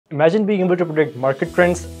Imagine being able to predict market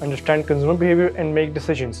trends, understand consumer behavior, and make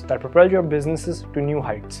decisions that propel your businesses to new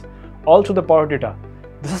heights, all through the power of data.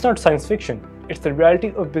 This is not science fiction, it's the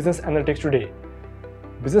reality of business analytics today.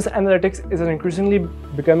 Business analytics is increasingly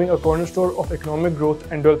becoming a cornerstone of economic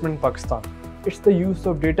growth and development in Pakistan. It's the use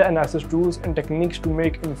of data analysis tools and techniques to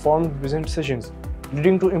make informed business decisions,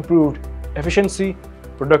 leading to improved efficiency,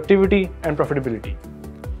 productivity, and profitability.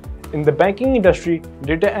 In the banking industry,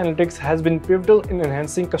 data analytics has been pivotal in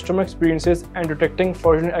enhancing customer experiences and detecting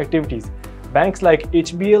fraudulent activities. Banks like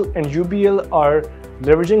HBL and UBL are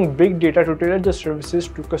leveraging big data to tailor the services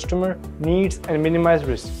to customer needs and minimize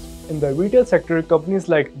risks. In the retail sector, companies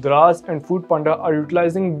like Draz and Foodpanda are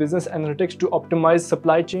utilizing business analytics to optimize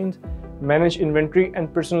supply chains, manage inventory, and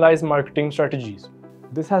personalize marketing strategies.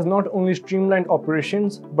 This has not only streamlined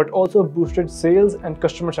operations, but also boosted sales and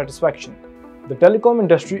customer satisfaction. The telecom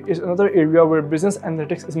industry is another area where business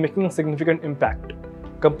analytics is making a significant impact.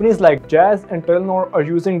 Companies like Jazz and Telenor are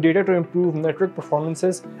using data to improve network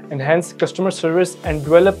performances, enhance customer service, and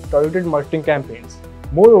develop targeted marketing campaigns.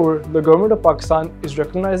 Moreover, the government of Pakistan is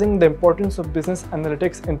recognizing the importance of business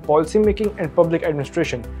analytics in policymaking and public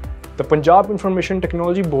administration. The Punjab Information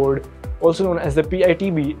Technology Board, also known as the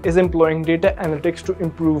PITB, is employing data analytics to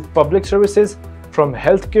improve public services from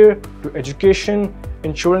healthcare to education,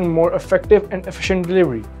 ensuring more effective and efficient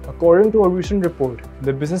delivery. According to a recent report,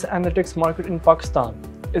 the business analytics market in Pakistan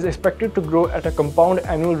is expected to grow at a compound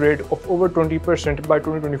annual rate of over 20% by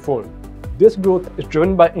 2024. This growth is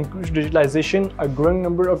driven by increased digitalization, a growing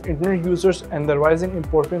number of internet users, and the rising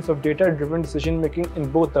importance of data-driven decision-making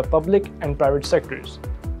in both the public and private sectors.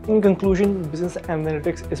 In conclusion, business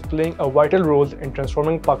analytics is playing a vital role in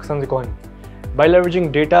transforming Pakistan's economy. By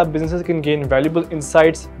leveraging data, businesses can gain valuable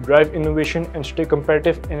insights, drive innovation, and stay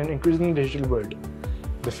competitive in an increasingly digital world.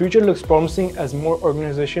 The future looks promising as more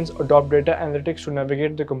organizations adopt data analytics to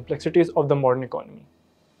navigate the complexities of the modern economy.